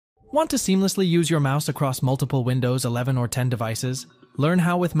Want to seamlessly use your mouse across multiple Windows 11 or 10 devices? Learn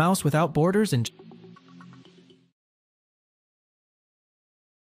how with Mouse Without Borders and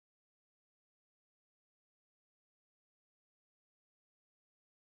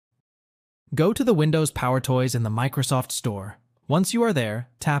go to the Windows Power Toys in the Microsoft Store. Once you are there,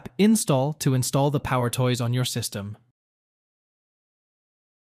 tap Install to install the Power Toys on your system.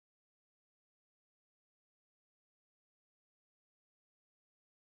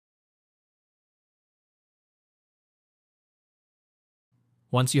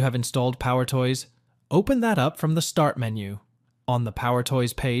 Once you have installed Power Toys, open that up from the Start menu. On the Power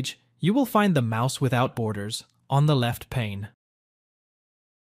Toys page, you will find the Mouse Without Borders on the left pane.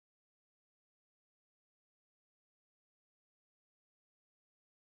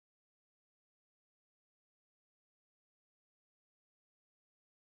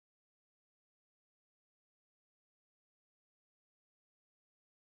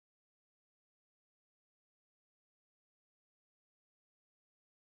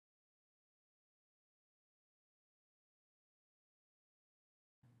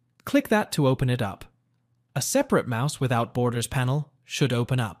 Click that to open it up. A separate Mouse Without Borders panel should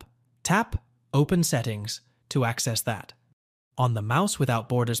open up. Tap Open Settings to access that. On the Mouse Without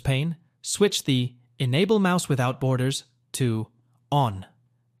Borders pane, switch the Enable Mouse Without Borders to On.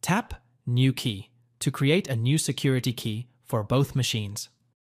 Tap New Key to create a new security key for both machines.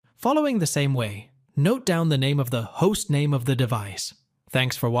 Following the same way, note down the name of the host name of the device.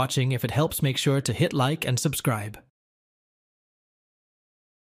 Thanks for watching. If it helps, make sure to hit like and subscribe.